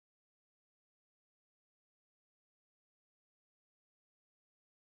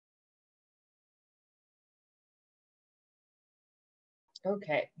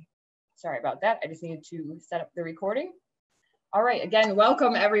Okay, sorry about that. I just needed to set up the recording. All right, again,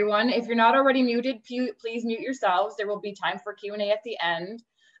 welcome everyone. If you're not already muted, please mute yourselves. There will be time for Q&A at the end.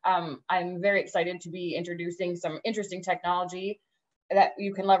 I'm very excited to be introducing some interesting technology that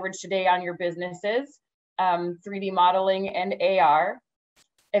you can leverage today on your businesses, 3D modeling and AR.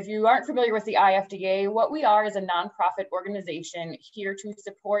 If you aren't familiar with the IFDA, what we are is a nonprofit organization here to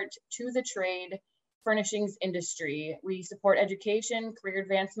support to the trade furnishings industry. We support education, career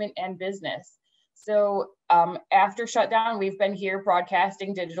advancement, and business. So after shutdown, we've been here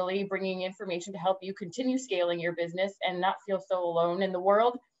broadcasting digitally, bringing information to help you continue scaling your business and not feel so alone in the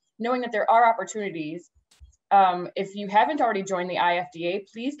world, knowing that there are opportunities. If you haven't already joined the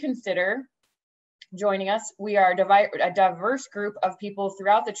IFDA, please consider joining us. We are a diverse group of people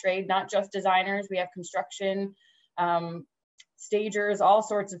throughout the trade, not just designers. We have construction, stagers, all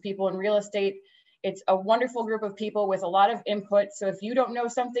sorts of people in real estate. It's a wonderful group of people with a lot of input. So if you don't know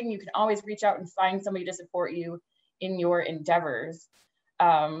something, you can always reach out and find somebody to support you in your endeavors.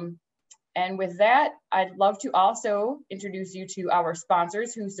 And with that, I'd love to also introduce you to our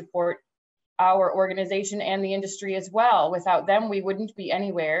sponsors who support our organization and the industry as well. Without them, we wouldn't be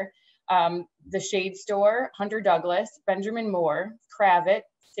anywhere. The Shade Store, Hunter Douglas, Benjamin Moore, Kravit,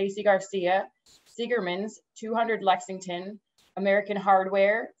 Stacy Garcia, Siegerman's, 200 Lexington, American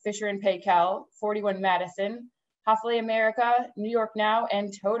Hardware, Fisher & Paykel, 41 Madison, Hoffley America, New York Now,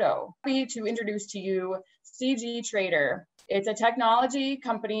 and Toto. Happy to introduce to you CG Trader. It's a technology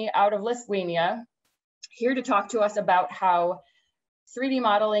company out of Lithuania, here to talk to us about how 3D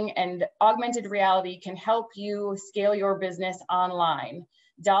modeling and augmented reality can help you scale your business online.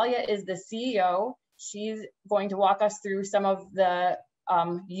 Dahlia is the CEO. She's going to walk us through some of the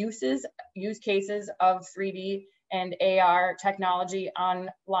use cases of 3D and AR technology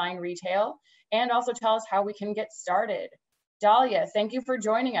online retail, and also tell us how we can get started. Dahlia, thank you for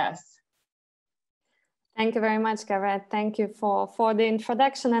joining us. Thank you very much, Garrett. Thank you for the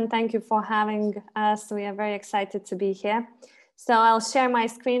introduction, and thank you for having us. We are very excited to be here. So I'll share my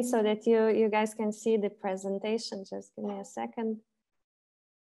screen so that you guys can see the presentation. Just give me a second.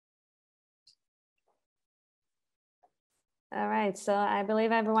 All right, so I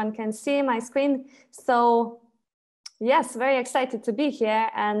believe everyone can see my screen. So yes, very excited to be here.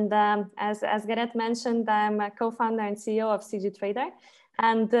 And as Garrett mentioned, I'm a co-founder and CEO of CG Trader.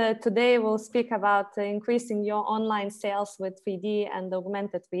 And today we'll speak about increasing your online sales with 3D and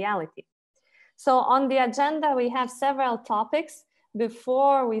augmented reality. So on the agenda, we have several topics.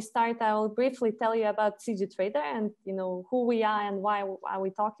 Before we start, I will briefly tell you about CG Trader and who we are and why are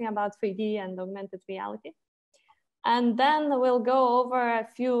we talking about 3D and augmented reality. And then we'll go over a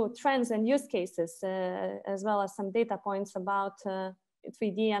few trends and use cases, as well as some data points about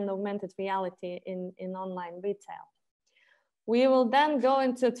 3D and augmented reality in online retail. We will then go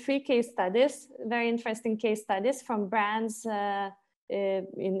into 3 case studies, very interesting case studies from brands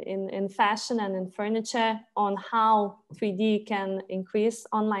in fashion and in furniture on how 3D can increase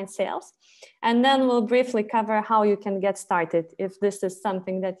online sales. And then we'll briefly cover how you can get started if this is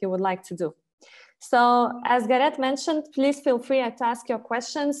something that you would like to do. So as Garrett mentioned, please feel free to ask your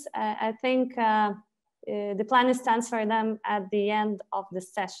questions. I think the plan is to answer them at the end of the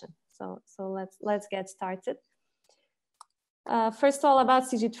session. So let's get started. First of all, about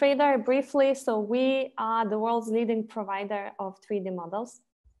CG Trader, briefly. So we are the world's leading provider of 3D models.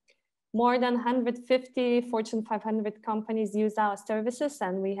 More than 150 Fortune 500 companies use our services,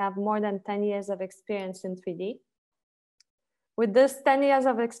 and we have more than 10 years of experience in 3D. With this 10 years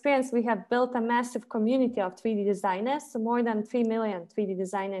of experience, we have built a massive community of 3D designers. So more than 3 million 3D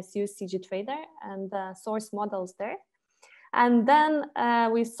designers use CG Trader and source models there. And then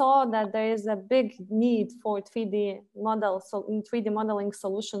we saw that there is a big need for 3D models, so in 3D modeling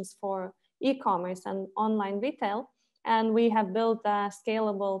solutions for e-commerce and online retail. And we have built a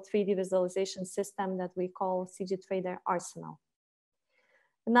scalable 3D visualization system that we call CG Trader Arsenal.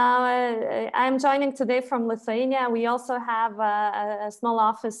 Now, I'm joining today from Lithuania. We also have a small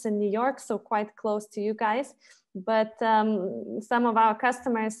office in New York, so quite close to you guys. But some of our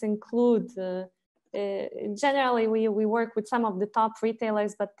customers include, generally, we work with some of the top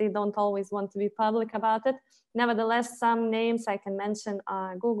retailers, but they don't always want to be public about it. Nevertheless, some names I can mention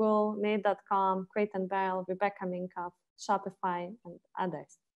are Google, Made.com, Crate & Barrel, Rebecca Minkoff, Shopify, and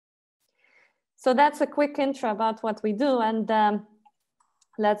others. So that's a quick intro about what we do. And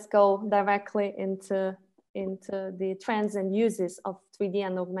let's go directly into the trends and uses of 3D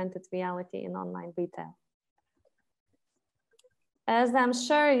and augmented reality in online retail. As I'm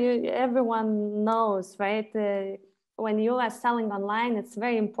sure everyone knows, right? When you are selling online, it's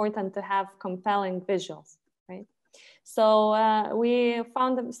very important to have compelling visuals, right? So we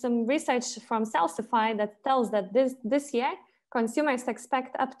found some research from Salsify that tells that this year, consumers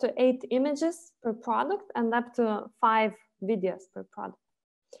expect up to 8 images per product and up to 5 videos per product.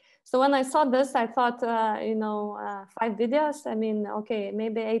 So when I saw this, I thought, 5 videos, I mean, okay,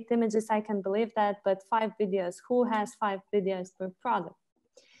 maybe 8 images, I can believe that, but 5 videos, who has 5 videos per product?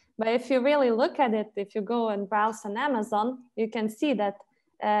 But if you really look at it, if you go and browse on Amazon, you can see that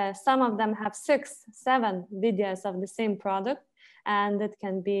some of them have 6, 7 videos of the same product. And it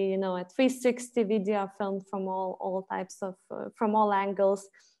can be, a 360 video filmed from all types of, from all angles,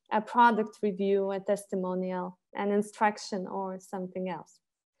 a product review, a testimonial, an instruction, or something else.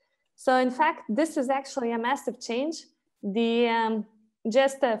 So in fact, this is actually a massive change.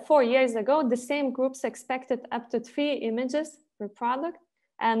 Just 4 years ago, the same groups expected up to 3 images per product,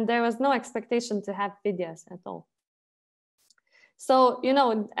 and there was no expectation to have videos at all. So,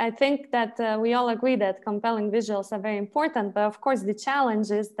 I think that we all agree that compelling visuals are very important, but of course the challenge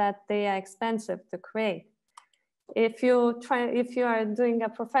is that they are expensive to create. If you are doing a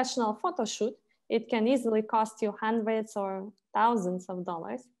professional photo shoot, it can easily cost you hundreds or thousands of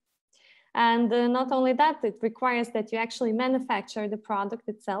dollars. And not only that, it requires that you actually manufacture the product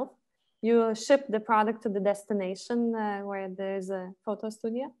itself. You ship the product to the destination where there's a photo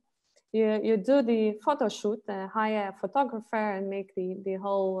studio. You do the photo shoot, hire a photographer and make the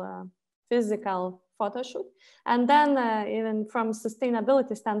whole physical photo shoot. And then even from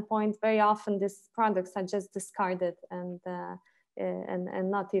sustainability standpoint, very often these products are just discarded and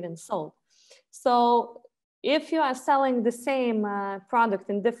not even sold. So if you are selling the same product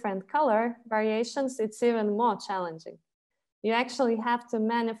in different color variations, it's even more challenging. You actually have to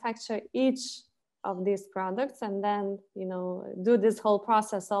manufacture each of these products and then, do this whole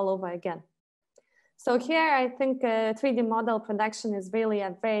process all over again. So here, I think 3D model production is really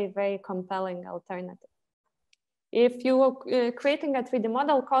a very, very compelling alternative. If you were creating a 3D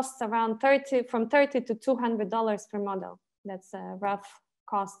model, costs around from $30 to $200 per model. That's a rough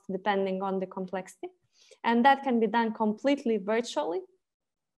cost depending on the complexity. And that can be done completely virtually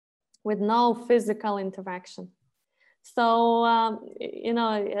with no physical interaction. So,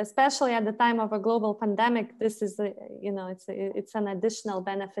 especially at the time of a global pandemic, this is, it's an additional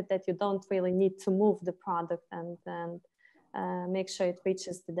benefit that you don't really need to move the product and make sure it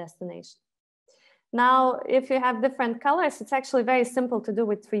reaches the destination. Now, if you have different colors, it's actually very simple to do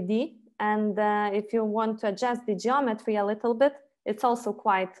with 3D. And if you want to adjust the geometry a little bit, it's also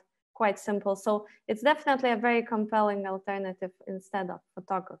quite simple. So it's definitely a very compelling alternative instead of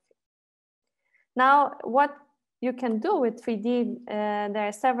photography. Now, what you can do with 3D, there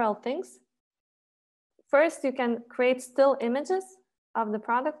are several things. First, you can create still images of the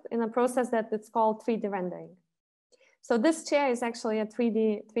product in a process that it's called 3D rendering. So this chair is actually a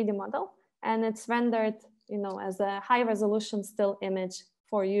 3D model, and it's rendered, as a high resolution still image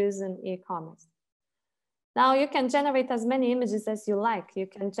for use in e-commerce. Now you can generate as many images as you like. You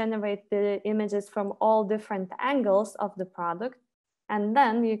can generate the images from all different angles of the product. And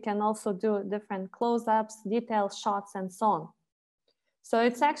then you can also do different close-ups, detail shots, and so on. So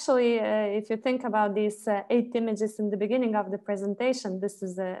it's actually, if you think about these 8 images in the beginning of the presentation, this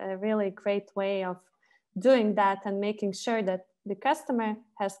is a really great way of doing that and making sure that the customer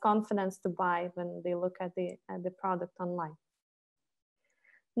has confidence to buy when they look at the product online.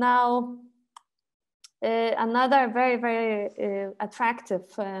 Now, another very, very attractive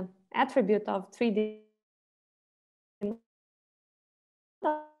attribute of 3D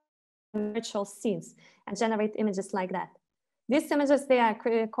virtual scenes and generate images like that. These images, they are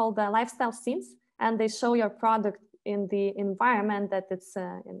called lifestyle scenes, and they show your product in the environment that it's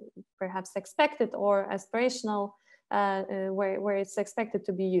perhaps expected or aspirational, where it's expected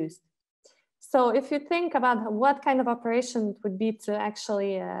to be used. So if you think about what kind of operation it would be to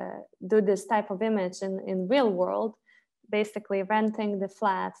actually do this type of image in real world, basically renting the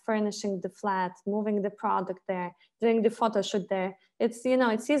flat, furnishing the flat, moving the product there, doing the photo shoot there, it's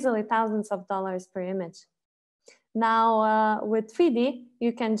easily thousands of dollars per image. Now with 3D,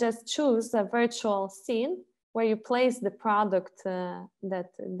 you can just choose a virtual scene where you place the product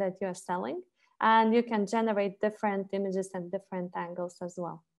that you're selling, and you can generate different images and different angles as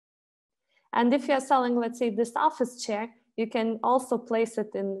well. And if you're selling, let's say, this office chair, you can also place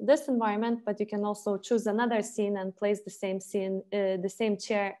it in this environment, but you can also choose another scene and place the same scene, the same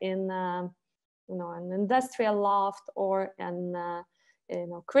chair in, an industrial loft or an,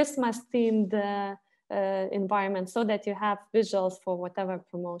 Christmas-themed environment, so that you have visuals for whatever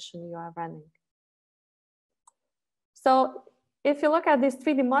promotion you are running. So if you look at these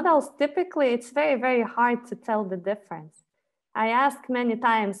 3D models, typically it's very, very hard to tell the difference. I ask many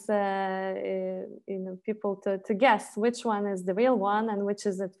times people to guess which one is the real one and which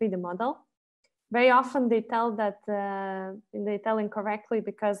is a 3D model. Very often they tell that they tell incorrectly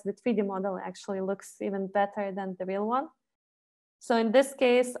because the 3D model actually looks even better than the real one. So in this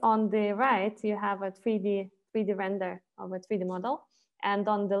case, on the right, you have a 3D render of a 3D model. And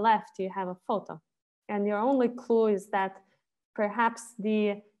on the left, you have a photo. And your only clue is that perhaps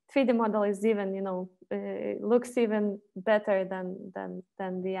the 3D model is even, looks even better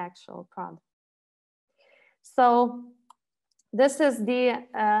than the actual product. So this is the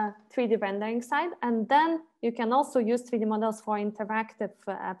 3D rendering side. And then you can also use 3D models for interactive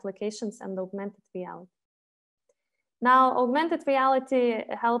applications and augmented reality. Now, augmented reality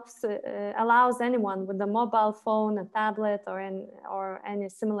allows anyone with a mobile phone, a tablet, or any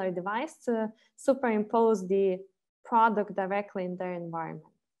similar device to superimpose the product directly in their environment.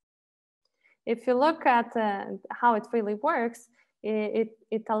 If you look at how it really works,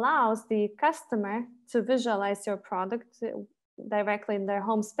 it allows the customer to visualize your product directly in their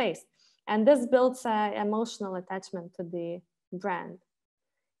home space. And this builds an emotional attachment to the brand.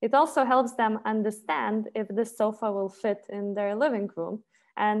 It also helps them understand if this sofa will fit in their living room,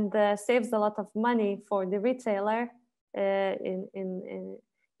 and saves a lot of money for the retailer in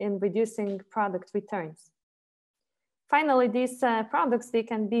reducing product returns. Finally, these products, they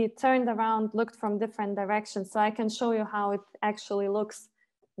can be turned around, looked from different directions. So I can show you how it actually looks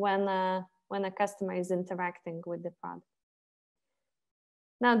when a customer is interacting with the product.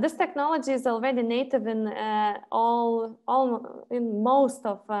 Now, this technology is already native in in most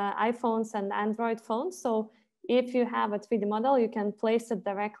of iPhones and Android phones. So if you have a 3D model, you can place it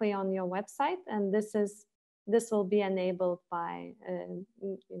directly on your website, and this will be enabled by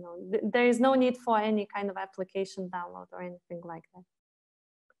there is no need for any kind of application download or anything like that.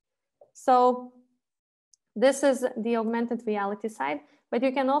 So this is the augmented reality side, but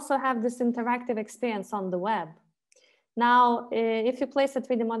you can also have this interactive experience on the web. Now, if you place a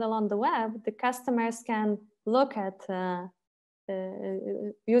 3D model on the web, the customers can look at,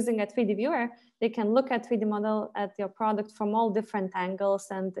 using a 3D viewer, they can look at 3D model at your product from all different angles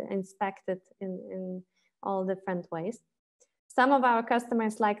and inspect it in all different ways. Some of our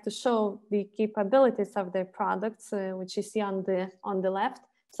customers like to show the capabilities of their products, which you see on the left.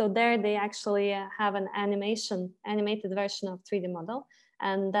 So there they actually have an animated version of 3D model,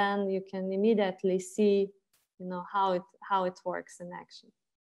 and then you can immediately see how it works in action.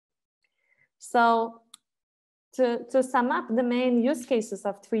 So to sum up the main use cases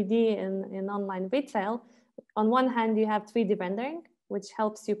of 3D in online retail, on one hand, you have 3D rendering, which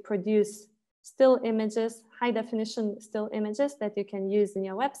helps you produce still images, high definition still images that you can use in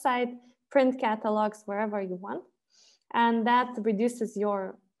your website, print catalogs, wherever you want. And that reduces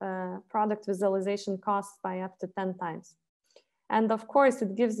your product visualization costs by up to 10 times. And of course,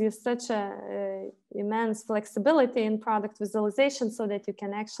 it gives you such immense flexibility in product visualization so that you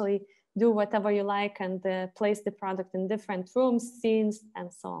can actually do whatever you like and place the product in different rooms, scenes,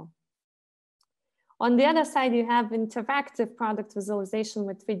 and so on. On the other side, you have interactive product visualization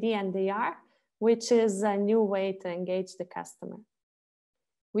with 3D and AR, which is a new way to engage the customer.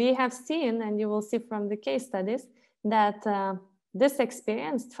 We have seen, and you will see from the case studies, that this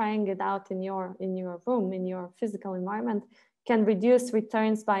experience, trying it out in your room, in your physical environment, can reduce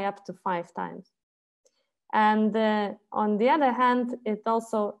returns by up to 5 times. And on the other hand, it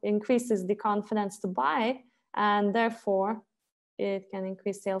also increases the confidence to buy, and therefore it can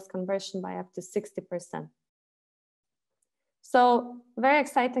increase sales conversion by up to 60%. So very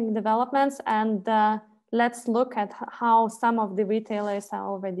exciting developments, and let's look at how some of the retailers are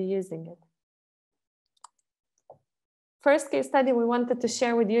already using it. First case study we wanted to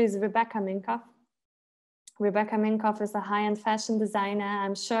share with you is Rebecca Minkoff. Rebecca Minkoff is a high-end fashion designer.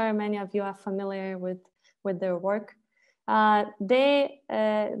 I'm sure many of you are familiar with their work. They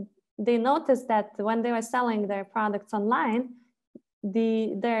noticed that when they were selling their products online,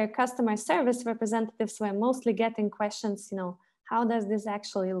 their customer service representatives were mostly getting questions, how does this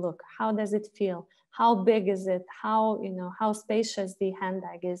actually look? How does it feel? How big is it? How spacious the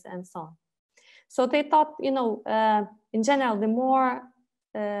handbag is, and so on. So they thought, in general, the more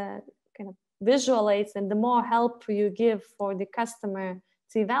kind of visual aids and the more help you give for the customer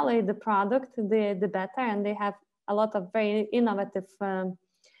to evaluate the product, the better. And they have a lot of very innovative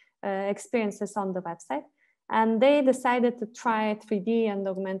experiences on the website. And they decided to try 3D and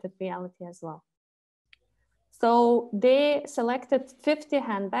augmented reality as well. So they selected 50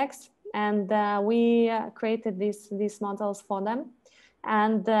 handbags, and we created these models for them.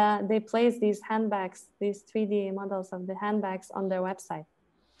 And they placed these handbags, these 3D models of the handbags on their website.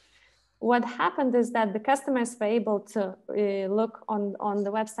 what happened is that the customers were able to look on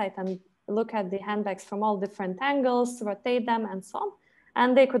the website and look at the handbags from all different angles, rotate them and so on.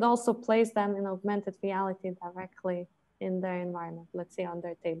 And they could also place them in augmented reality directly in their environment, let's say on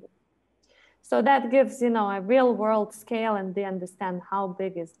their table. So that gives, a real world scale, and they understand how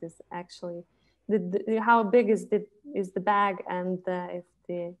big is this actually, how big is the bag, and if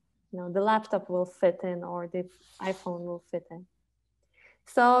the laptop will fit in or the iPhone will fit in.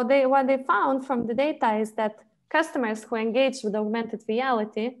 So what they found from the data is that customers who engaged with augmented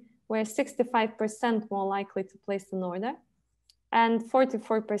reality were 65% more likely to place an order and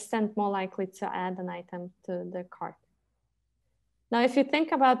 44% more likely to add an item to their cart. Now, if you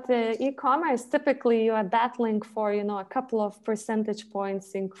think about the e-commerce, typically you are battling for, a couple of percentage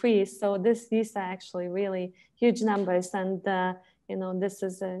points increase. So these are actually really huge numbers, and this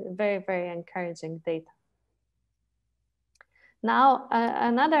is a very, very encouraging data. Now,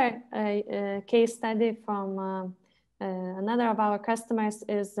 another case study from another of our customers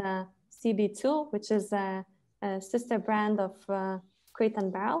is CB2, which is a sister brand of Crate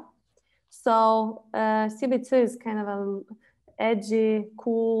and Barrel. So CB2 is kind of a edgy,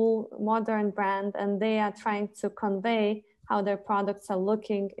 cool, modern brand, and they are trying to convey how their products are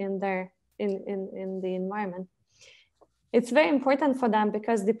looking in the environment. It's very important for them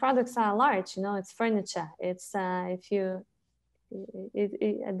because the products are large. It's furniture. It's the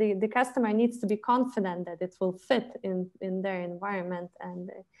customer needs to be confident that it will fit in their environment and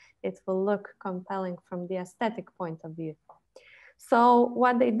it will look compelling from the aesthetic point of view. So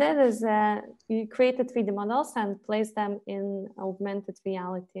what they did is we created 3D models and placed them in augmented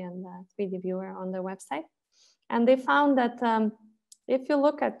reality and 3D viewer on their website. And they found that if you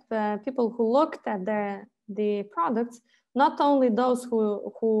look at people who looked at the products, not only those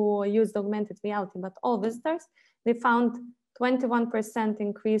who used augmented reality, but all visitors, they found 21%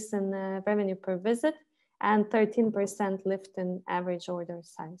 increase in revenue per visit and 13% lift in average order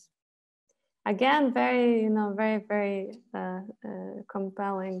size. Again, very, very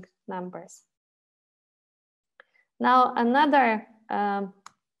compelling numbers. Now, another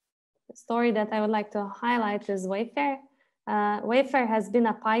story that I would like to highlight is Wayfair. Wayfair has been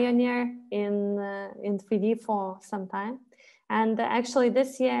a pioneer in 3D for some time. And actually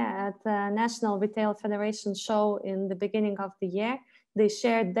this year at the National Retail Federation show in the beginning of the year, they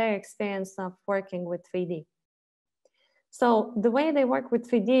shared their experience of working with 3D. So the way they work with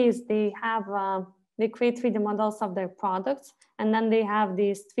 3D is they create 3D models of their products, and then they have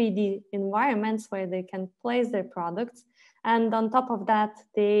these 3D environments where they can place their products. And on top of that,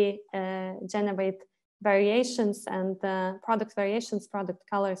 they generate variations and product variations, product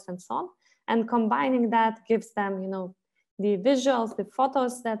colors, and so on. And combining that gives them, the visuals, the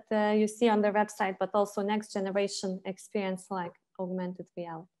photos that you see on their website, but also next generation experience like augmented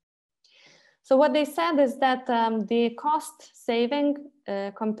reality. So what they said is that the cost saving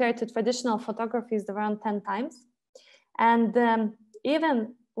compared to traditional photography is around 10 times. And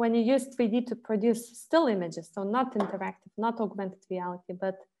even when you use 3D to produce still images, so not interactive, not augmented reality,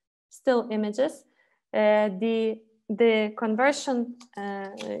 but still images, the conversion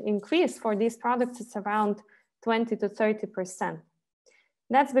increase for these products is around 20 to 30%.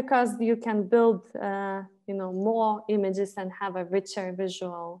 That's because you can build more images and have a richer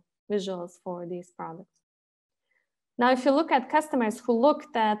visuals for these products. Now, if you look at customers who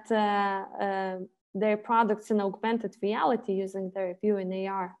looked at their products in augmented reality using their View in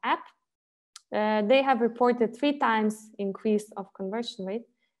AR app, they have reported 3 times increase of conversion rate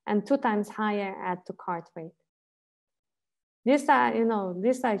and 2 times higher add to cart rate. These are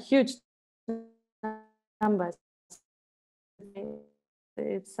huge numbers.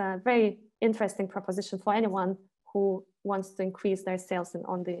 It's a very interesting proposition for anyone who wants to increase their sales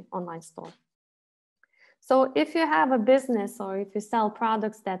on the online store. So if you have a business or if you sell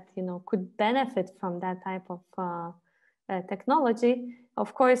products that could benefit from that type of technology,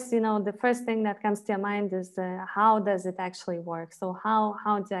 of course, the first thing that comes to your mind is how does it actually work? So how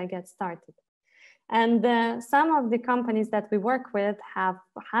do I get started? And some of the companies that we work with have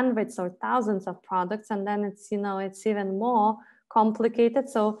hundreds or thousands of products, and then it's even more complicated.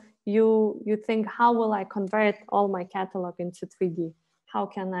 So you think, how will I convert all my catalog into 3D? How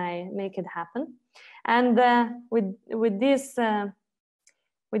can I make it happen? And with these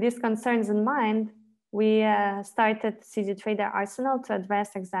concerns in mind, we started CG Trader Arsenal to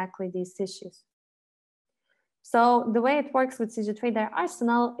address exactly these issues. So the way it works with CG Trader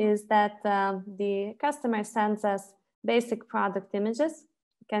Arsenal is that the customer sends us basic product images.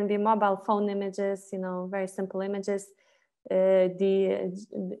 It can be mobile phone images, very simple images. to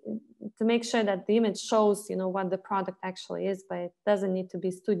make sure that the image shows, you know, what the product actually is, but it doesn't need to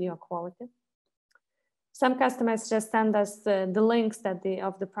be studio quality. Some customers just send us the links that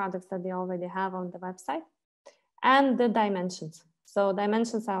of the products that they already have on the website, and the dimensions. So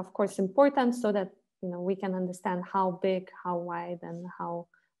dimensions are of course important so that, you know, we can understand how big, how wide, and how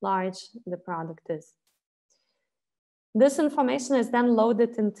large the product is. This information is then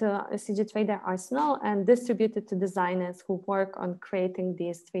loaded into a CG Trader arsenal and distributed to designers who work on creating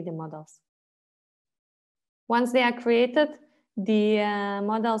these 3D models. Once they are created, the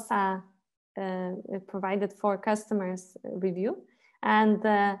models are provided for customers' review. And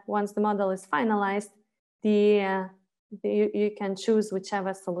once the model is finalized, you can choose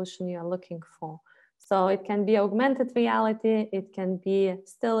whichever solution you are looking for. So it can be augmented reality, it can be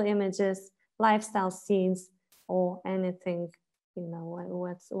still images, lifestyle scenes, or anything, you know,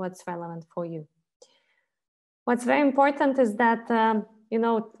 what's relevant for you. What's very important is that, you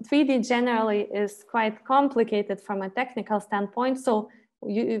know, 3D generally is quite complicated from a technical standpoint. So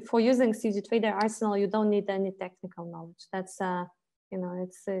for using CG Trader Arsenal, you don't need any technical knowledge. That's, you know,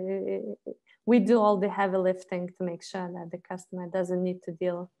 we do all the heavy lifting to make sure that the customer doesn't need to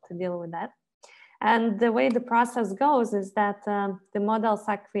deal with that. And the way the process goes is that the models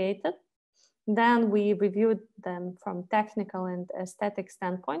are created. Then we reviewed them from technical and aesthetic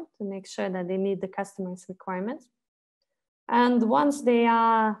standpoint to make sure that they meet the customer's requirements. And once they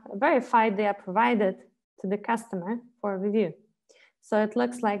are verified, they are provided to the customer for review. So it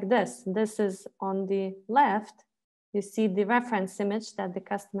looks like this. This is on the left. You see the reference image that the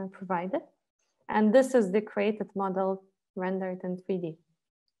customer provided. And this is the created model rendered in 3D.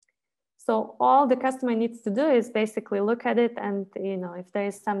 So all the customer needs to do is basically look at it, and, you know, if there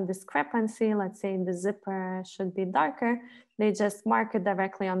is some discrepancy, let's say the zipper should be darker, they just mark it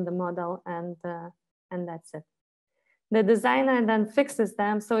directly on the model, and that's it. The designer then fixes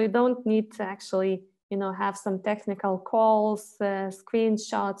them, so you don't need to actually, you know, have some technical calls,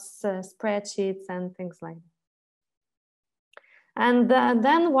 screenshots, spreadsheets, and things like that. And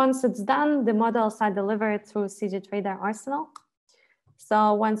then once it's done, the models are delivered through CG Trader Arsenal.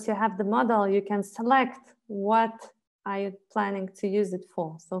 So once you have the model, you can select what are you planning to use it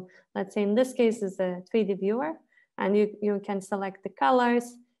for. So let's say in this case is a 3D viewer, and you can select the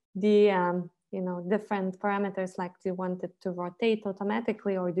colors, the you know, different parameters, like do you want it to rotate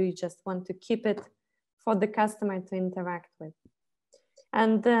automatically, or do you just want to keep it for the customer to interact with?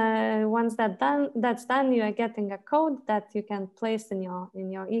 And once that's done, you are getting a code that you can place in your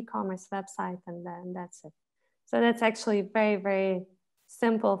e-commerce website, and then that's it. So that's actually very, very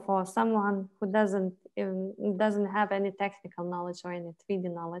simple for someone who doesn't have any technical knowledge or any 3D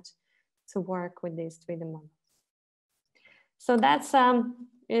knowledge to work with these 3D models. So that's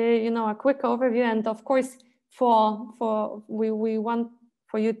you know, a quick overview. And of course, we want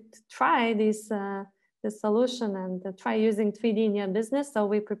for you to try this solution and try using 3D in your business. So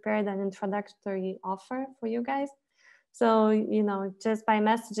we prepared an introductory offer for you guys. So, you know, just by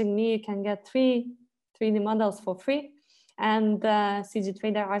messaging me, you can get 3 3D models for free, and CG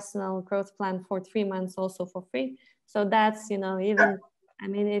Trader Arsenal growth plan for 3 months also for free. So that's, you know, even, I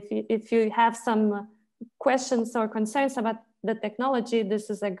mean, if you have some questions or concerns about the technology, this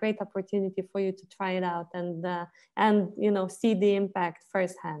is a great opportunity for you to try it out and you know, see the impact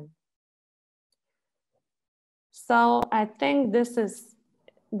firsthand. So I think this is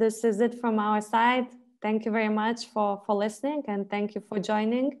it from our side. Thank you very much for listening, and thank you for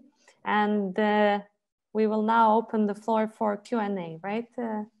joining. And we will now open the floor for Q&A, right,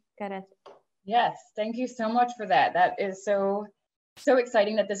 Gareth? Yes, thank you so much for that. That is so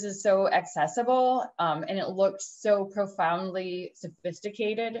exciting that this is so accessible, and it looks so profoundly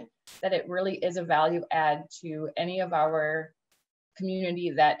sophisticated that it really is a value add to any of our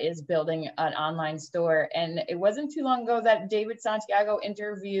community that is building an online store. And it wasn't too long ago that David Santiago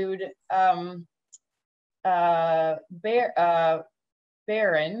interviewed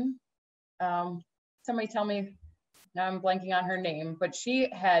Baron. Somebody tell me, now I'm blanking on her name, but she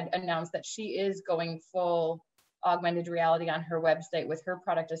had announced that she is going full augmented reality on her website with her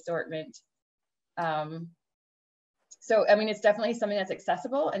product assortment. So, I mean, it's definitely something that's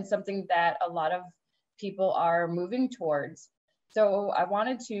accessible and something that a lot of people are moving towards. So I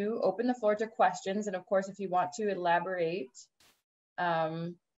wanted to open the floor to questions. And of course, if you want to elaborate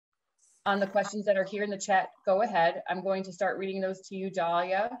on the questions that are here in the chat, go ahead. I'm going to start reading those to you,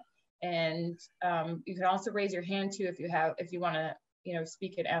 Dahlia. And you can also raise your hand too if you want to, you know,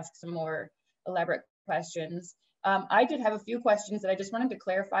 speak and ask some more elaborate questions. I did have a few questions that I just wanted to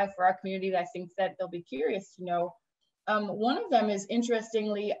clarify for our community that I think that they'll be curious to know. One of them is,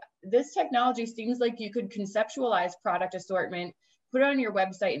 interestingly, this technology seems like you could conceptualize product assortment, put it on your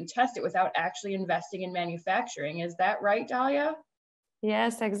website and test it without actually investing in manufacturing. Is that right, Dahlia?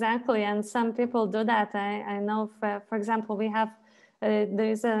 Yes, exactly. And some people do that. I know, for example, we have,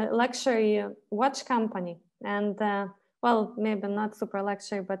 there's a luxury watch company, and well, maybe not super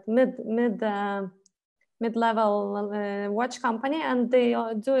luxury, but mid-level watch company, and they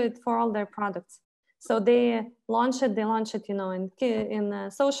do it for all their products. So they launch it, you know,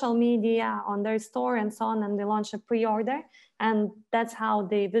 in social media, on their store and so on, and they launch a pre-order, and that's how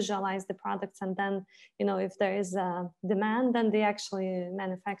they visualize the products. And then, you know, if there is a demand, then they actually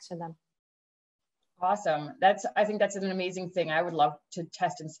manufacture them. Awesome. I think that's an amazing thing. I would love to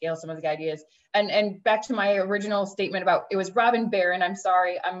test and scale some of the ideas. And back to my original statement about, it was Robin Barron. I'm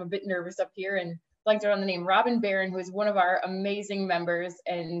sorry, I'm a bit nervous up here and blanked out on the name. Robin Barron, who is one of our amazing members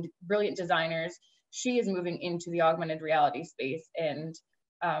and brilliant designers. She is moving into the augmented reality space. And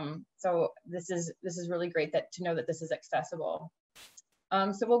so this is really great to know that this is accessible.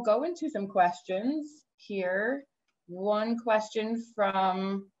 So we'll go into some questions here. One question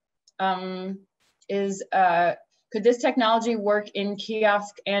from is, could this technology work in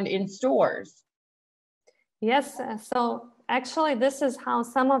kiosk and in stores? Yes, so actually this is how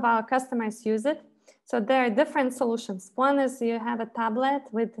some of our customers use it. So there are different solutions. One is you have a tablet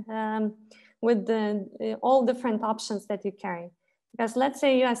with all different options that you carry. Because let's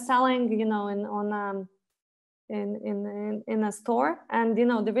say you are selling, you know, in a store, and you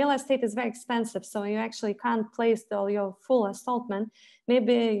know the real estate is very expensive, so you actually can't place all your full assortment.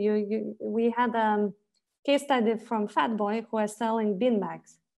 Maybe we had a case study from Fat Boy who are selling bean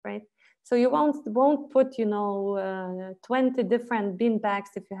bags, right? So you won't put, you know, 20 different bean bags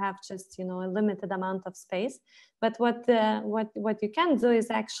if you have just, you know, a limited amount of space. But what you can do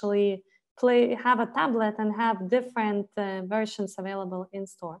is actually have a tablet and have different versions available in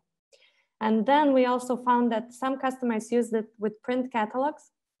store. And then we also found that some customers use it with print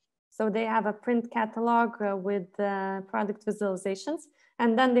catalogs. So they have a print catalog with product visualizations,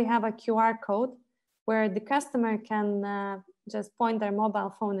 and then they have a QR code where the customer can just point their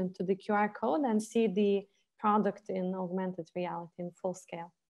mobile phone into the QR code and see the product in augmented reality in full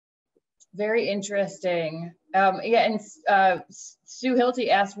scale. Very interesting. Yeah, and Sue Hilty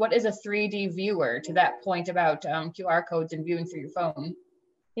asked, what is a 3D viewer, to that point about QR codes and viewing through your phone?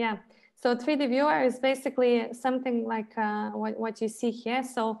 Yeah, so 3D viewer is basically something like what you see here.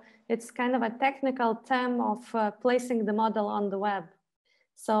 So it's kind of a technical term of placing the model on the web.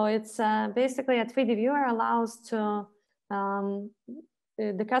 So it's basically a 3D viewer allows to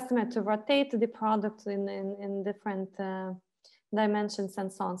the customer to rotate the product in different dimensions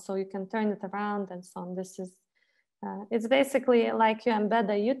and so on. So you can turn it around and so on. This is, it's basically like you embed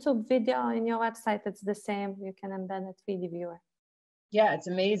a YouTube video in your website. It's the same. You can embed a 3D viewer. Yeah, it's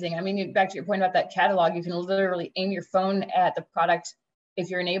amazing. I mean, back to your point about that catalog, you can literally aim your phone at the product if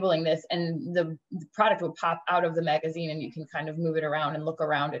you're enabling this, and the product will pop out of the magazine and you can kind of move it around and look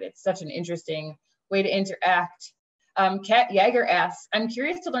around it. It's such an interesting way to interact. Kat Yeager asks, I'm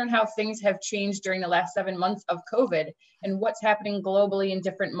curious to learn how things have changed during the last 7 months of COVID and what's happening globally in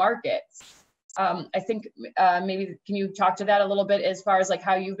different markets. I think maybe can you talk to that a little bit as far as like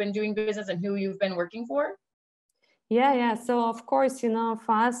how you've been doing business and who you've been working for? Yeah. So of course, you know,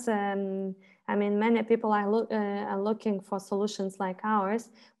 for us, I mean, many people are looking for solutions like ours.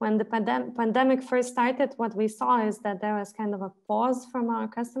 When the pandemic first started, what we saw is that there was kind of a pause from our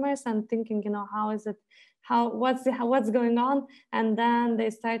customers and thinking, you know, what's going on? And then they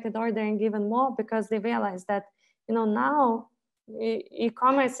started ordering even more because they realized that, you know, now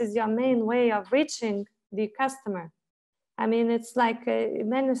e-commerce is your main way of reaching the customer. I mean, it's like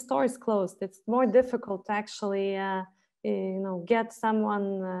many stores closed. It's more difficult to actually, you know, get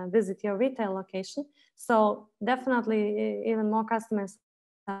someone visit your retail location. So definitely, even more customers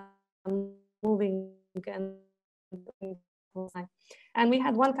are moving. And we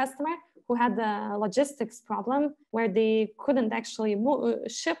had one customer who had a logistics problem where they couldn't actually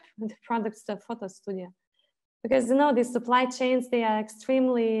ship the products to a photo studio because, you know, the supply chains, they are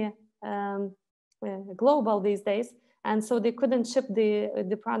extremely global these days. And so they couldn't ship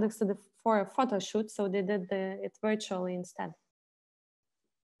the products for a photo shoot. So they did it virtually instead.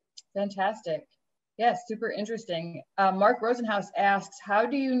 Fantastic. Yes, super interesting. Mark Rosenhaus asks, how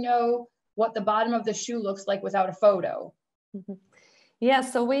do you know what the bottom of the shoe looks like without a photo? Mm-hmm. Yeah,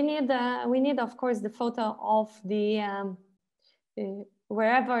 so we need, of course, the photo of the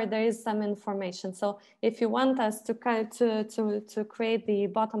wherever there is some information. So if you want us to create the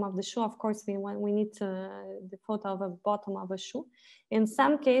bottom of the shoe, of course, we need the photo of a bottom of a shoe. In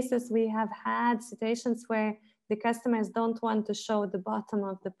some cases, we have had situations where the customers don't want to show the bottom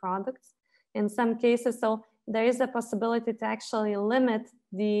of the products in some cases. So there is a possibility to actually limit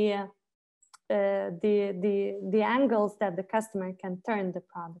the angles that the customer can turn the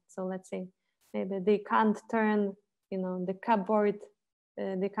product. So let's say maybe they can't turn, the cupboard,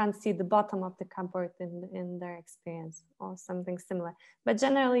 they can't see the bottom of the cupboard in their experience or something similar. But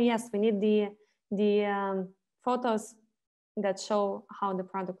generally, yes, we need the photos that show how the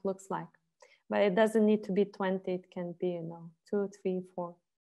product looks like. But it doesn't need to be 20, it can be, 2, 3, 4.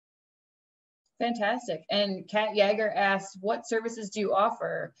 Fantastic. And Kat Yeager asks, what services do you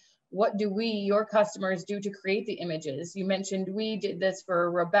offer? What do we, your customers, do to create the images? You mentioned we did this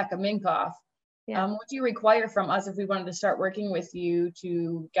for Rebecca Minkoff. Yeah. What do you require from us if we wanted to start working with you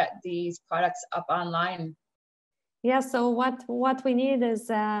to get these products up online? Yeah, so what we need is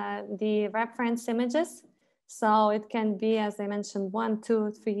the reference images. So it can be, as I mentioned, 1,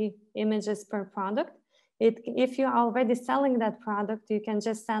 2, 3 images per product. If you're already selling that product, you can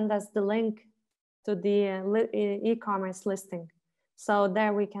just send us the link to the e-commerce listing. So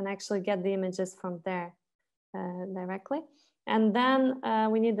there we can actually get the images from there directly. And then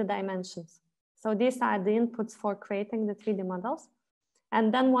we need the dimensions. So these are the inputs for creating the 3D models.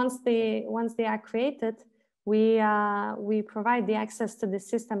 And then once they are created, we provide the access to the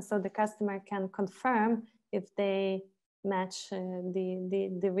system so the customer can confirm if they match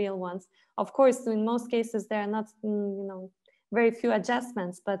the real ones. Of course, in most cases, there are not, very few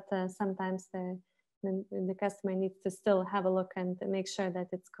adjustments, but sometimes the customer needs to still have a look and make sure that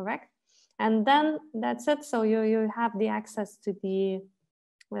it's correct. And then that's it. So you have the access to the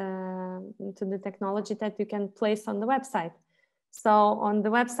technology that you can place on the website. So on the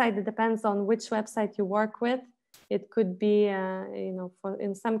website, it depends on which website you work with. It could be,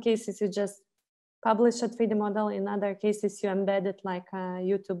 in some cases, you just publish a 3D model. In other cases, you embed it like a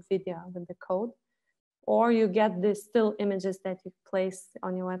YouTube video with the code. Or you get the still images that you place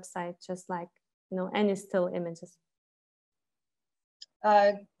on your website, just like, any still images.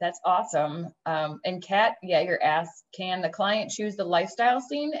 That's awesome. And Kat Yeager asks, can the client choose the lifestyle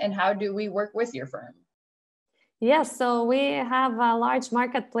scene, and how do we work with your firm? Yes, so we have a large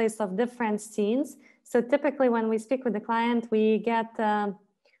marketplace of different scenes. So typically when we speak with the client, we get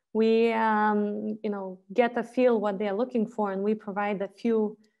get a feel what they're looking for, and we provide a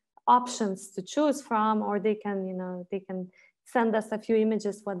few options to choose from, or they can send us a few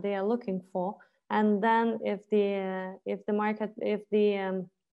images what they are looking for. And then if the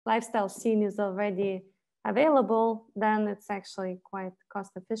lifestyle scene is already available, then it's actually quite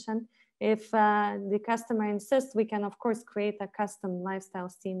cost efficient. If the customer insists, we can of course create a custom lifestyle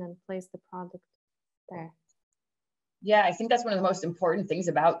scene and place the product there. Yeah, I think that's one of the most important things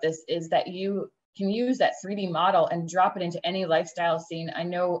about this is that you can use that 3D model and drop it into any lifestyle scene. I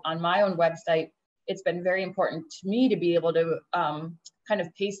know on my own website, it's been very important to me to be able to kind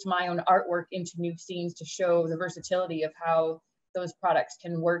of paste my own artwork into new scenes to show the versatility of how those products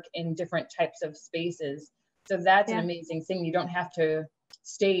can work in different types of spaces. So that's an amazing thing. You don't have to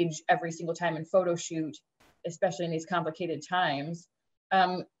stage every single time and photo shoot, especially in these complicated times.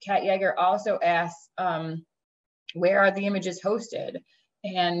 Kat Yeager also asks, where are the images hosted?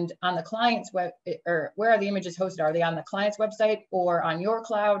 And on the client's web, or where are the images hosted? Are they on the client's website or on your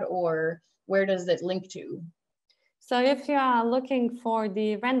cloud, or where does it link to? So if you are looking for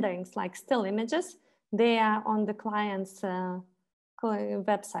the renderings, like still images, they are on the client's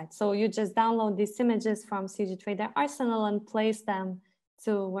website. So you just download these images from CG Trader Arsenal and place them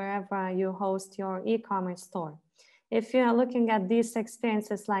to wherever you host your e-commerce store. If you are looking at these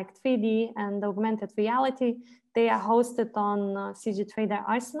experiences like 3D and augmented reality, they are hosted on CG Trader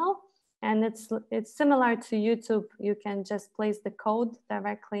Arsenal, and it's similar to YouTube. You can just place the code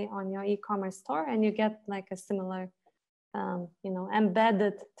directly on your e-commerce store, and you get like a similar,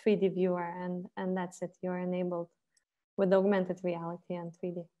 embedded 3D viewer, and that's it. You're enabled with augmented reality and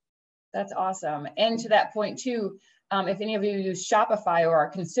 3D. That's awesome. And to that point too, if any of you use Shopify or are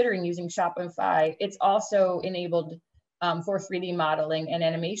considering using Shopify, it's also enabled for 3D modeling and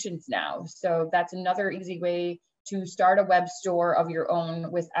animations now. So that's another easy way to start a web store of your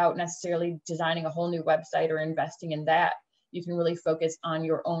own without necessarily designing a whole new website or investing in that. You can really focus on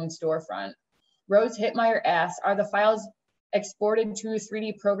your own storefront. Rose Hittmeyer asks, are the files exported to a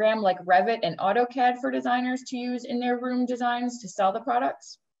 3D program like Revit and AutoCAD for designers to use in their room designs to sell the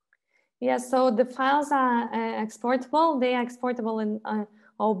products? Yeah, so the files are exportable. They are exportable in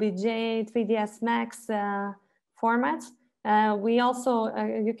OBJ, 3ds Max formats. We also,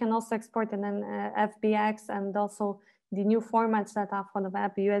 you can also export in an FBX and also the new formats that are for the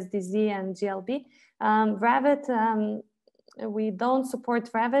web, USDZ and GLB. Revit, we don't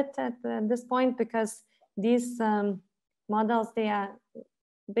support Revit at this point because these models, they are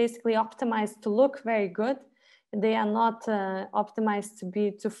basically optimized to look very good. They are not optimized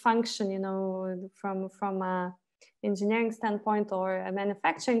to function, you know, from a engineering standpoint or a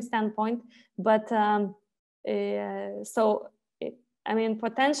manufacturing standpoint. But I mean,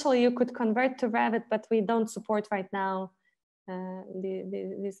 potentially you could convert to Revit, but we don't support right now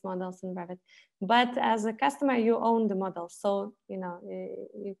these models in Revit. But as a customer, you own the model, so you know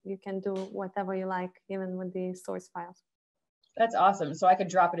you can do whatever you like, even with the source files. That's awesome. So I could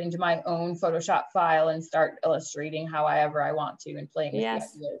drop it into my own Photoshop file and start illustrating however I want to and playing with the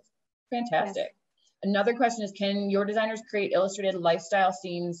ideas. Fantastic. Yes. Another question is, can your designers create illustrated lifestyle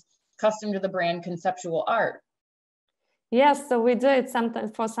scenes custom to the brand conceptual art? Yes, so we do it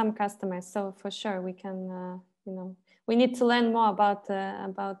sometimes for some customers. So for sure we can, you know, we need to learn more about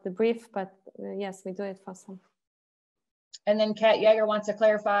the brief, but yes, we do it for some. And then Kat Yeager wants to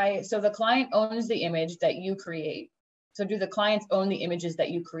clarify, so the client owns the image that you create. So do the clients own the images that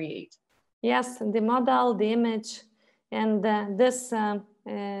you create? Yes, the model, the image, and this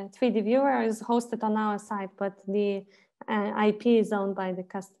 3D viewer is hosted on our site, but the IP is owned by the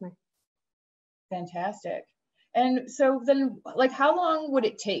customer. Fantastic. And so then, like, how long would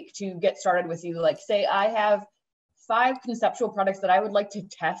it take to get started with you? Like, say I have 5 conceptual products that I would like to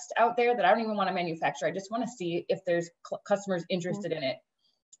test out there that I don't even want to manufacture. I just want to see if there's customers interested in it.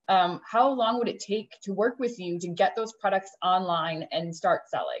 How long would it take to work with you to get those products online and start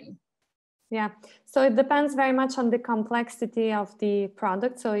selling? Yeah, so it depends very much on the complexity of the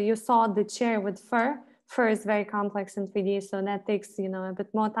product. So you saw the chair with fur. Fur is very complex in 3D, so that takes, you know, a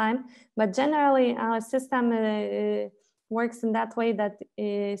bit more time. But generally, our system works in that way that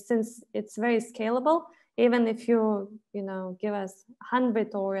since it's very scalable, even if you know, give us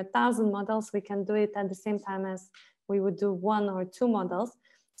 100 or 1,000 models, we can do it at the same time as we would do 1 or 2 models.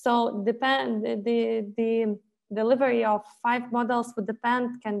 So the delivery of 5 models would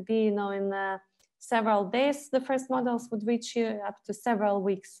depend, can be, you know, in several days. The first models would reach you up to several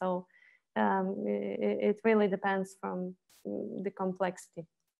weeks. So it really depends from the complexity.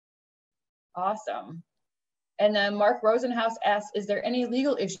 Awesome. And then Mark Rosenhaus asks, is there any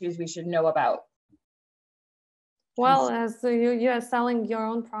legal issues we should know about? Well, as you are selling your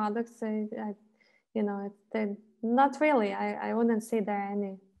own products, you know, not really. I wouldn't say there are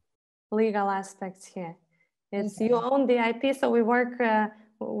any legal aspects here. It's okay. You own the IP, so we work,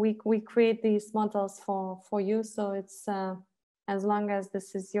 we create these models for you. So it's as long as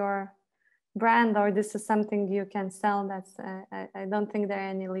this is your brand or this is something you can sell, that's I don't think there are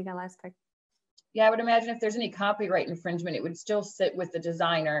any legal aspects. Yeah, I would imagine if there's any copyright infringement, it would still sit with the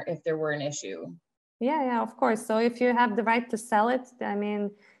designer if there were an issue. Yeah, of course. So if you have the right to sell it, I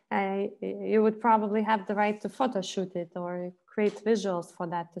mean, you would probably have the right to photo shoot it or create visuals for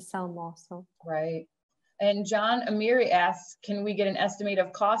that to sell more. So right. And John Amiri asks, can we get an estimate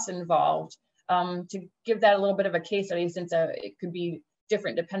of costs involved? To give that a little bit of a case study, since it could be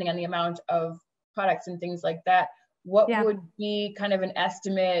different depending on the amount of products and things like that. What would be kind of an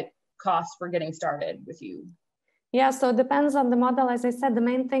estimate cost for getting started with you? Yeah, so it depends on the model. As I said, the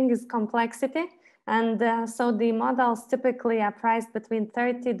main thing is complexity. And so the models typically are priced between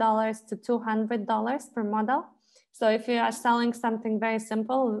 $30 to $200 per model. So if you are selling something very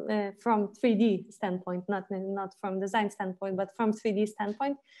simple from 3D standpoint, not from design standpoint, but from 3D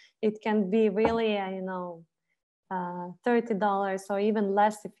standpoint, it can be really, you know, $30 or even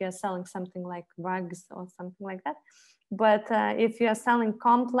less if you're selling something like rugs or something like that. But if you are selling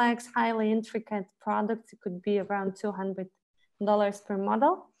complex, highly intricate products, it could be around $200 per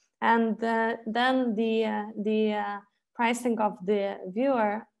model. And then the pricing of the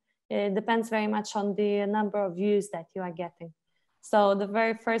viewer depends very much on the number of views that you are getting. So the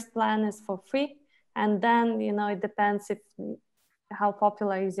very first plan is for free, and then, you know, it depends how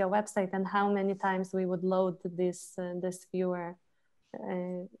popular is your website and how many times we would load this viewer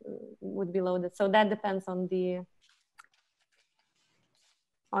would be loaded. So that depends on the.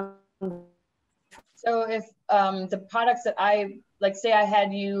 So if the products that like say I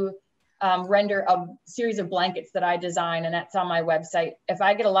had you render a series of blankets that I design and that's on my website, if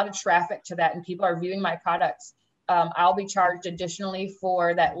I get a lot of traffic to that and people are viewing my products, I'll be charged additionally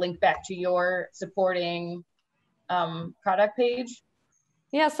for that link back to your supporting product page?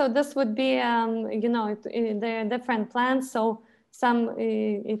 Yeah, so this would be, you know, there are different plans. So some,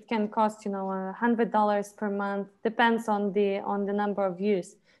 it can cost, you know, $100 per month, depends on the number of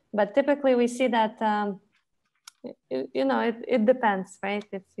views. But typically we see that, you know, it depends, right?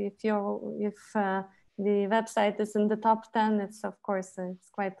 If the website is in the top 10, it's of course it's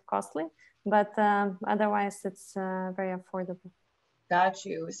quite costly, but otherwise it's very affordable. Got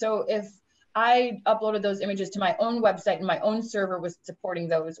you. So if I uploaded those images to my own website and my own server was supporting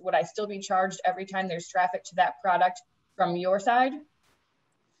those, would I still be charged every time there's traffic to that product from your side?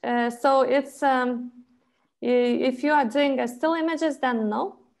 So it's, if you are doing still images, then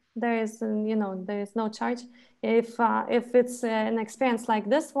no, there is, there is no charge. If it's an experience like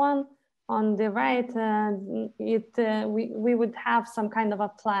this one on the right, we would have some kind of a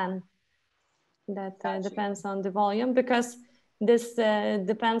plan that depends on the volume, because this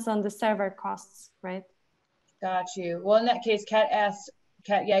depends on the server costs, right? Got you. Well, in that case, Kat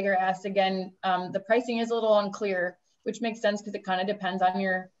Yeager asked again, the pricing is a little unclear, which makes sense because it kind of depends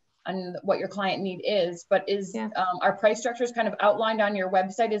on what your client need is, but is our price structures kind of outlined on your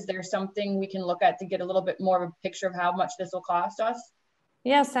website? Is there something we can look at to get a little bit more of a picture of how much this will cost us?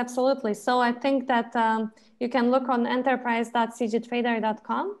 Yes, absolutely. So I think that you can look on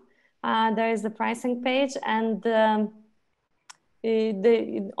enterprise.cgtrader.com. There is the pricing page, and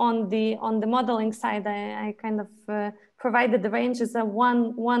on the modeling side, I kind of provided the range is a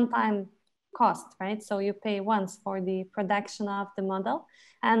one-time cost, right? So you pay once for the production of the model,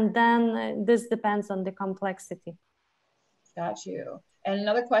 and then this depends on the complexity. Got you. And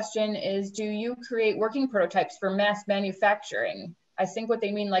another question is, do you create working prototypes for mass manufacturing? I think what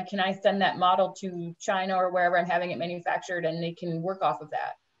they mean, like, can I send that model to China or wherever I'm having it manufactured and they can work off of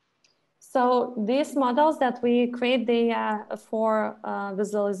that? So these models that we create, they are for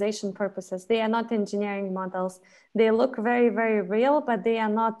visualization purposes. They are not engineering models. They look very, very real, but they are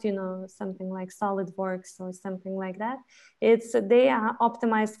not, something like SolidWorks or something like that. They are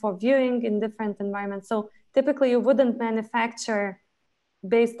optimized for viewing in different environments. So typically you wouldn't manufacture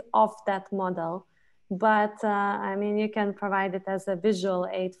based off that model, but I mean, you can provide it as a visual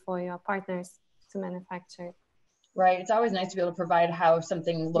aid for your partners to manufacture it. Right. It's always nice to be able to provide how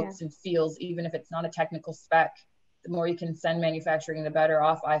something looks and feels, even if it's not a technical spec. The more you can send manufacturing, the better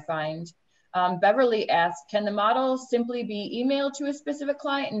off, I find. Beverly asked, can the model simply be emailed to a specific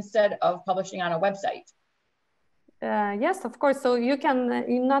client instead of publishing on a website? Yes, of course. So you can,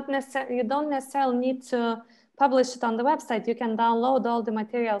 you don't necessarily need to publish it on the website. You can download all the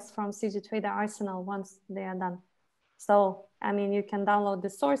materials from CG Trader Arsenal once they are done. So, I mean, you can download the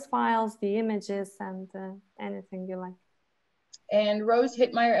source files, the images, and anything you like. And Rose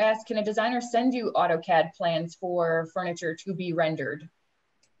Hittmeyer asked, can a designer send you AutoCAD plans for furniture to be rendered?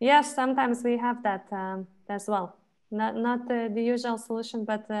 Yes, sometimes we have that as well. Not the usual solution,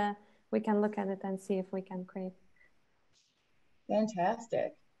 but we can look at it and see if we can create.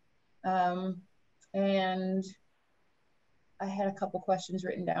 Fantastic. And I had a couple questions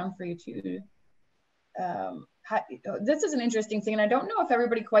written down for you too. This is an interesting thing, and I don't know if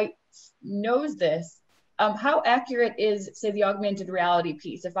everybody quite knows this. How accurate is, say, the augmented reality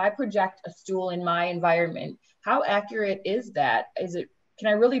piece? If I project a stool in my environment, how accurate is that? Can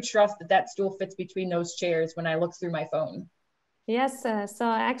I really trust that that stool fits between those chairs when I look through my phone? Yes, so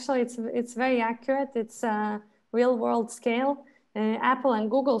actually it's very accurate. It's real world scale. Apple and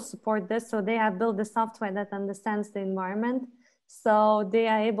Google support this, so they have built the software that understands the environment. So they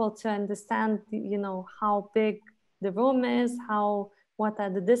are able to understand, how big the room is, what are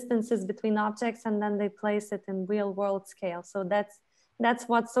the distances between objects, and then they place it in real world scale. So that's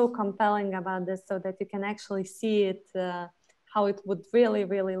what's so compelling about this, so that you can actually see it, how it would really,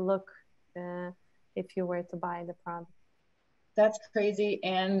 really look if you were to buy the product. That's crazy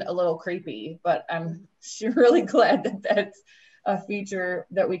and a little creepy, but I'm really glad that that's a feature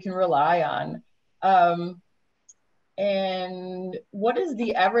that we can rely on. And what is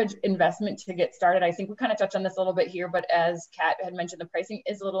the average investment to get started? I think we kind of touched on this a little bit here, but as Kat had mentioned, the pricing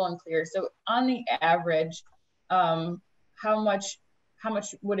is a little unclear. So on the average, how much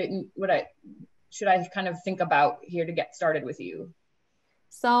should I kind of think about here to get started with you?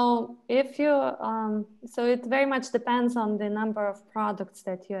 So if you, so it very much depends on the number of products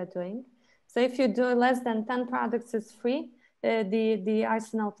that you are doing. So if you do less than 10 products, it's free. The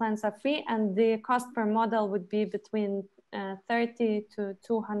Arsenal plans are free, and the cost per model would be between $30 to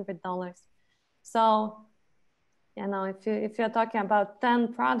 $200. So, if you're talking about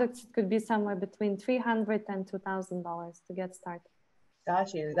 10 products, it could be somewhere between $300 and $2,000 to get started.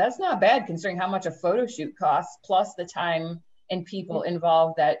 Got you. That's not bad considering how much a photo shoot costs, plus the time and people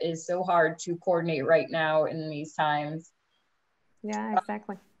involved that is so hard to coordinate right now in these times. Yeah,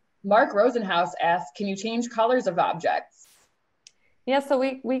 exactly. Mark Rosenhaus asked, can you change colors of objects? Yeah, so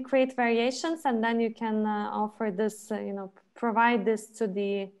we create variations, and then you can offer this, provide this to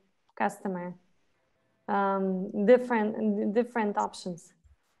the customer, different options.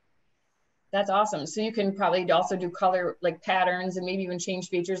 That's awesome. So you can probably also do color like patterns, and maybe even change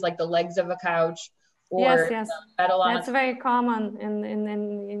features like the legs of a couch, or yes. metal on That's very common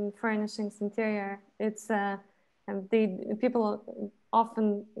in and furnishings interior. It's people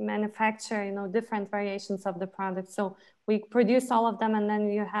often manufacture, you know, different variations of the product. So we produce all of them, and then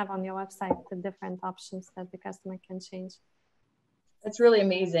you have on your website the different options that the customer can change. That's really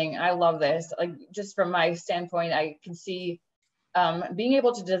amazing. I love this. Like, just from my standpoint, I can see being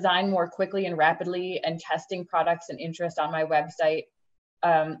able to design more quickly and rapidly and testing products and interest on my website.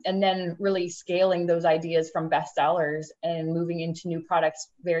 And then really scaling those ideas from bestsellers and moving into new products,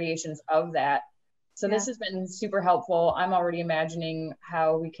 variations of that. So this has been super helpful. I'm already imagining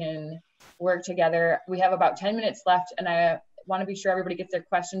how we can work together. We have about 10 minutes left, and I want to be sure everybody gets their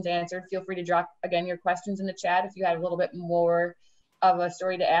questions answered. Feel free to drop, again, your questions in the chat. If you have a little bit more of a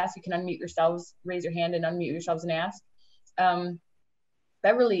story to ask, you can unmute yourselves, raise your hand and unmute yourselves and ask.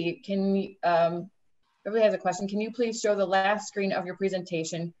 Beverly, Beverly has a question. Can you please show the last screen of your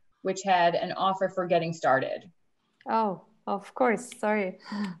presentation, which had an offer for getting started? Oh, of course. Sorry.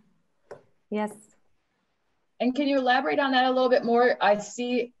 Yes. And can you elaborate on that a little bit more? I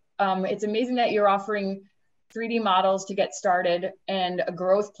see it's amazing that you're offering 3D models to get started and a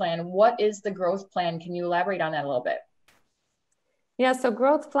growth plan. What is the growth plan? Can you elaborate on that a little bit? Yeah, so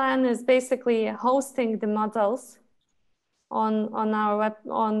growth plan is basically hosting the models on our web,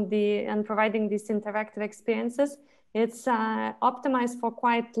 and providing these interactive experiences. It's optimized for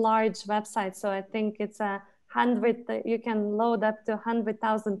quite large websites. So I think it's 100, you can load up to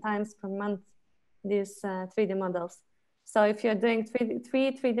 100,000 times per month these 3D models. So if you're doing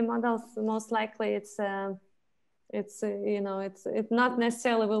three 3D models, most likely it not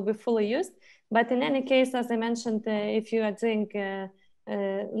necessarily will be fully used. But in any case, as I mentioned, if you are doing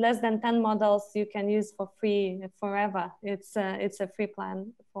less than 10 models, you can use for free forever. It's a free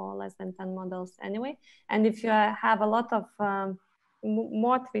plan for less than 10 models anyway. And if you have a lot of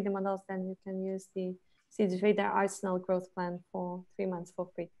more 3D models, then you can use the CG Reader Arsenal growth plan for 3 months for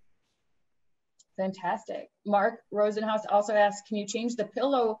free. Fantastic. Mark Rosenhaus also asks, can you change the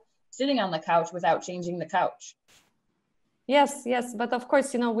pillow sitting on the couch without changing the couch? Yes, yes, but of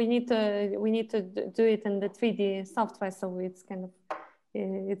course, you know, we need to do it in the 3D software, so it's kind of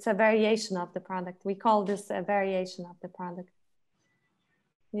it's a variation of the product. We call this a variation of the product.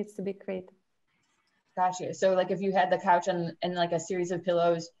 It needs to be created. Gotcha. So like if you had the couch and like a series of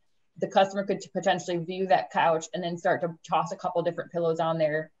pillows, the customer could potentially view that couch and then start to toss a couple different pillows on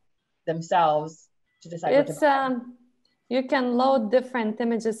there themselves to decide what to buy. You can load different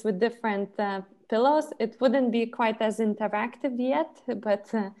images with different pillows. It wouldn't be quite as interactive yet,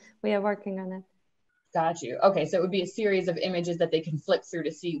 but we are working on it. Got you. Okay, so it would be a series of images that they can flip through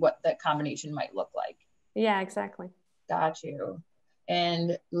to see what that combination might look like. Yeah, exactly. Got you.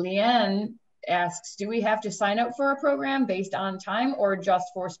 And Leanne asks, do we have to sign up for a program based on time or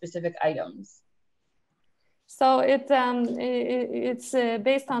just for specific items? So it's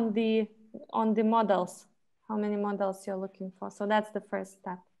based on the models, how many models you're looking for. So that's the first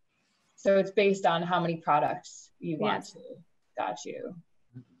step. So it's based on how many products you want Yes. to. Got you.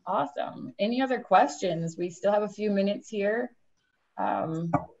 Awesome. Any other questions? We still have a few minutes here.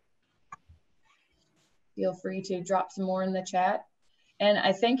 Feel free to drop some more in the chat. And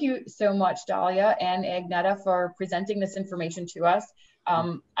I thank you so much, Dalia and Agneta, for presenting this information to us.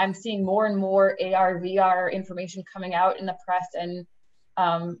 I'm seeing more and more AR, VR information coming out in the press and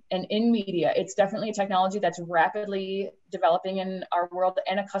in media. It's definitely a technology that's rapidly developing in our world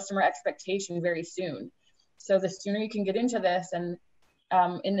and a customer expectation very soon. So the sooner you can get into this, and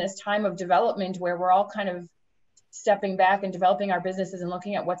in this time of development where we're all kind of stepping back and developing our businesses and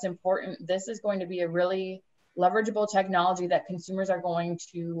looking at what's important, this is going to be a really leverageable technology that consumers are going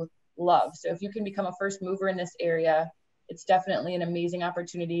to love. So if you can become a first mover in this area, it's definitely an amazing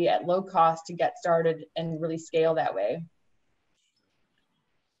opportunity at low cost to get started and really scale that way.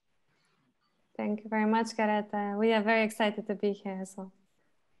 Thank you very much, Gareth. We are very excited to be here as well.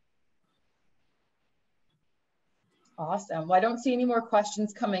 Awesome. Well, I don't see any more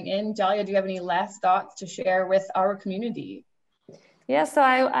questions coming in. Dalia, do you have any last thoughts to share with our community? Yeah, so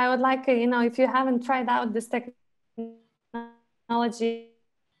I would like, you know, if you haven't tried out this technology,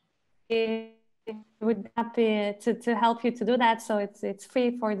 would be happy to help you to do that. So it's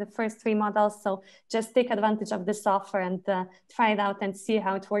free for the first 3 models. So just take advantage of this offer and try it out and see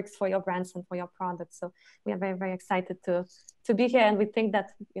how it works for your brands and for your products. So we are very, very excited to be here, and we think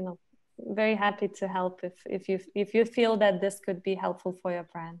that, you know, very happy to help if you feel that this could be helpful for your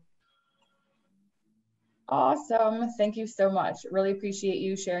brand. Awesome. Thank you so much. Really appreciate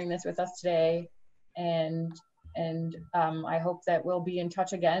you sharing this with us today. And I hope that we'll be in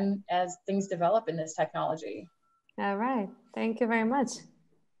touch again as things develop in this technology. All right. Thank you very much.